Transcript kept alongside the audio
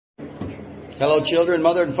Hello, children,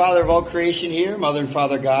 Mother and Father of all creation here, Mother and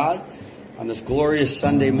Father God, on this glorious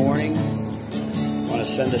Sunday morning. I want to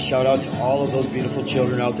send a shout out to all of those beautiful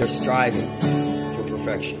children out there striving for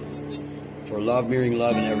perfection, for love, mirroring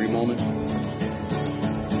love in every moment.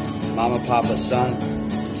 Mama, Papa, son,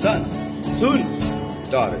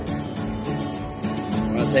 daughter.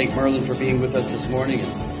 I want to thank Marilyn for being with us this morning,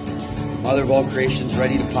 and Mother of all creation's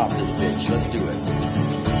ready to pop this bitch. Let's do it.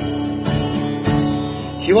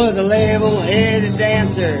 She was a level-headed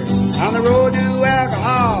dancer on the road to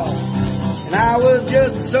alcohol, and I was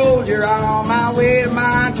just a soldier on my way to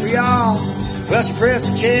Montreal. Well, she pressed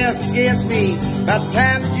her chest against me about the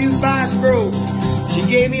time the jukebox broke. She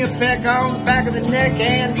gave me a peck on the back of the neck,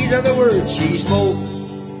 and these are the words she spoke.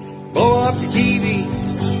 Blow up your TV,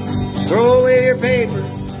 throw away your paper,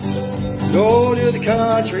 go to the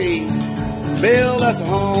country, build us a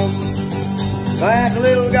home, plant a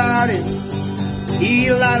little garden, eat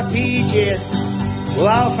a lot of peaches. Well,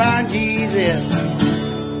 I'll find Jesus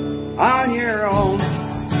on your own.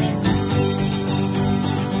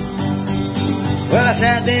 Well, I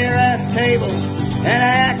sat there at the table and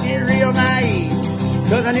I acted real naive,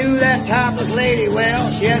 'cause I knew that topless lady,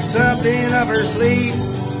 well, she had something up her sleeve.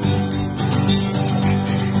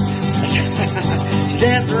 She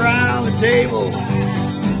danced around the table,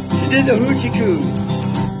 she did the hoochie coo,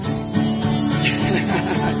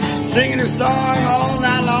 singing her song all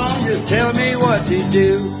night long, just telling me what to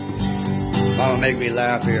do. Mama, make me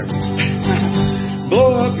laugh here.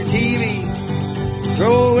 Blow up your TV,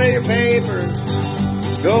 throw away your paper,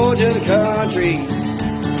 go to the country,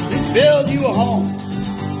 build you a home,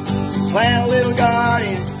 plant a little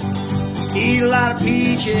garden, eat a lot of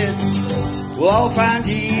peaches. We'll all find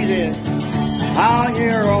Jesus on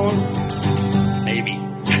your own. Maybe.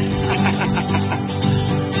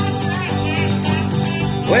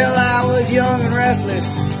 Well, I was young and restless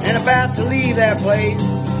and about to leave that place.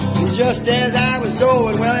 And just as I was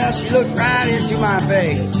going, well, she looked right into my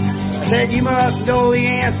face. I said, you must know the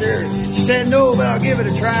answer. She said, no, but I'll give it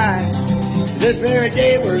a try. To this very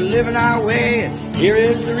day, we're living our way, and here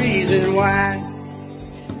is the reason why.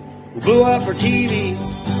 We blew up our TV,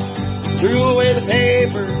 threw away the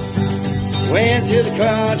paper, went to the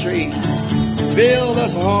country, built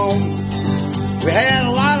us a home. We had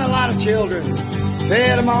a lot of children,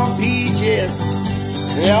 fed them on peaches.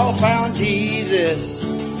 They all found Jesus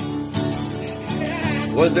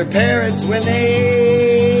was their parents when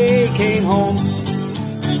they came home.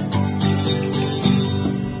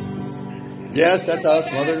 Yes, that's us,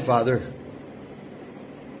 Mother and Father.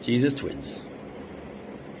 Jesus twins.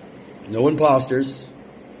 No imposters.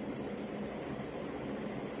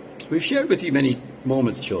 We've shared with you many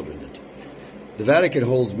moments, children, that the Vatican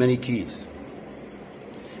holds many keys.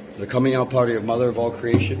 The coming out party of Mother of all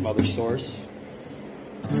creation, Mother Source,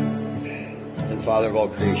 and Father of all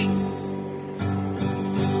creation.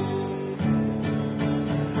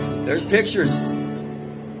 There's pictures.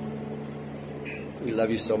 We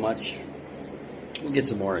love you so much. We'll get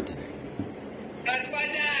some more in today. That's my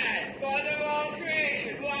dad, Father of all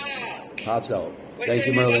creation. Wow. Pops out. Thank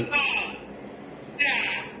you, Marilyn.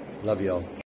 Yeah. Love you all.